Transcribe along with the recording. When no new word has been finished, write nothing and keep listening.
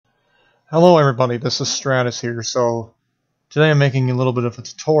Hello everybody, this is Stratus here. So today I'm making a little bit of a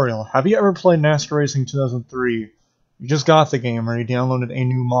tutorial. Have you ever played NASCAR Racing 2003? You just got the game or you downloaded a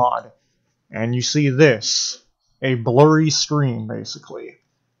new mod and you see this, a blurry screen basically.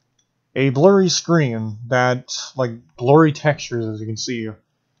 A blurry screen that, like, blurry textures as you can see,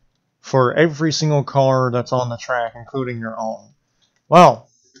 for every single car that's on the track, including your own. Well,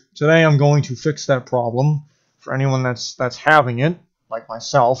 today I'm going to fix that problem for anyone that's having it, like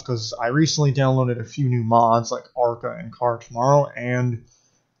myself, because I recently downloaded a few new mods like ARCA and Car Tomorrow, and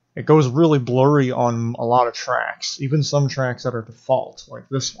it goes really blurry on a lot of tracks, even some tracks that are default, like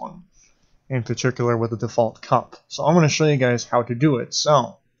this one, in particular with the default cup. So I'm going to show you guys how to do it.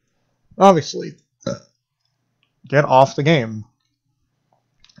 So, obviously, get off the game.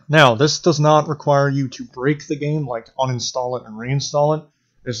 Now, this does not require you to break the game, like uninstall it and reinstall it.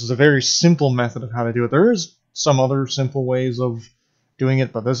 This is a very simple method of how to do it. There is some other simple ways of doing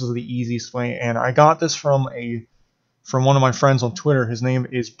it, but this is the easiest way. And I got this from one of my friends on Twitter. His name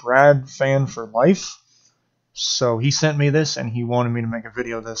is Brad Fan for Life. So he sent me this, and he wanted me to make a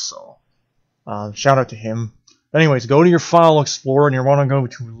video of this. So shout out to him. Anyways, go to your File Explorer, and you want to go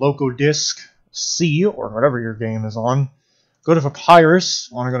to Locodisk C, or whatever your game is on. Go to Papyrus.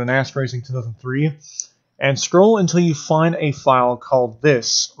 I want to go to NASCAR Racing 2003. And scroll until you find a file called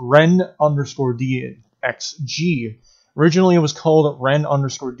this, ren_dxg. Originally it was called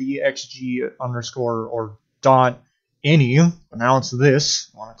ren_dxg_ or .ini, but now it's this.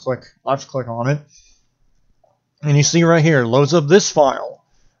 I want to left click on it. And you see right here, loads up this file.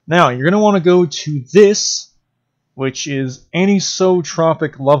 Now, you're going to want to go to this, which is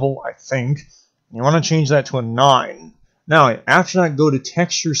anisotropic level, I think. You want to change that to a 9. Now, after that, go to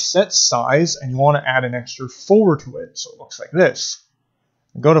texture set size, and you want to add an extra 4 to it, so it looks like this.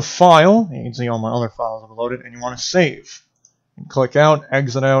 Go to File, you can see all my other files I've loaded, and you want to save. And click out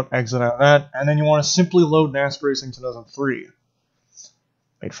that, and then you want to simply load NASCAR Racing 2003.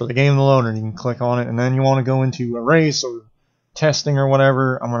 Wait for the game to load, and you can click on it, and then you want to go into a race or testing or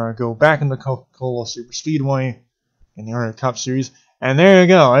whatever. I'm going to go back into Coca-Cola Super Speedway in the Earth Cup Series, and there you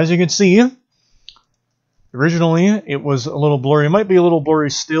go. As you can see, originally, it was a little blurry. It might be a little blurry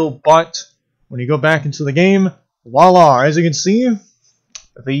still, but when you go back into the game, voila! As you can see,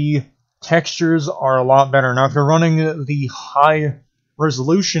 the textures are a lot better. Now, if you're running the high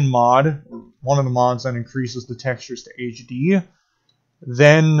resolution mod, one of the mods that increases the textures to HD,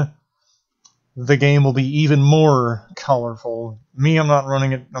 then the game will be even more colorful. Me, I'm not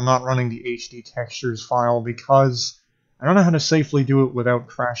running it. I'm not running the HD textures file because I don't know how to safely do it without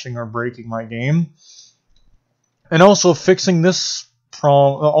crashing or breaking my game. And also fixing this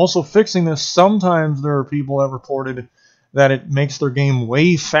sometimes there are people that reported that it makes their game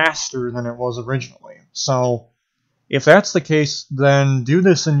way faster than it was originally. So if that's the case, then do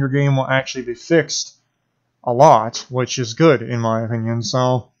this and your game will actually be fixed a lot, which is good in my opinion.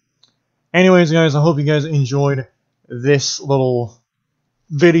 So anyways, guys, I hope you guys enjoyed this little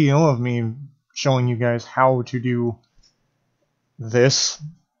video of me showing you guys how to do this.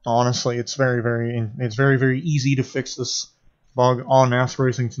 Honestly, it's very, very easy to fix this bug on NASCAR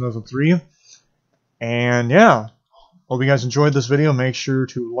Racing 2003. And yeah, hope you guys enjoyed this video. Make sure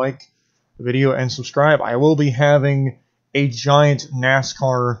to like the video and subscribe. I will be having a giant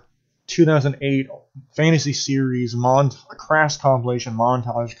NASCAR 2008 Fantasy Series crash compilation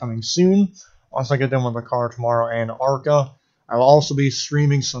montage coming soon. Once I get done with the Car Tomorrow and ARCA, I will also be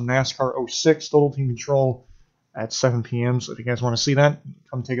streaming some NASCAR 06 Total Team Control at 7 p.m. So if you guys want to see that,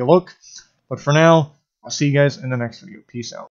 come take a look. But for now, I'll see you guys in the next video. Peace out.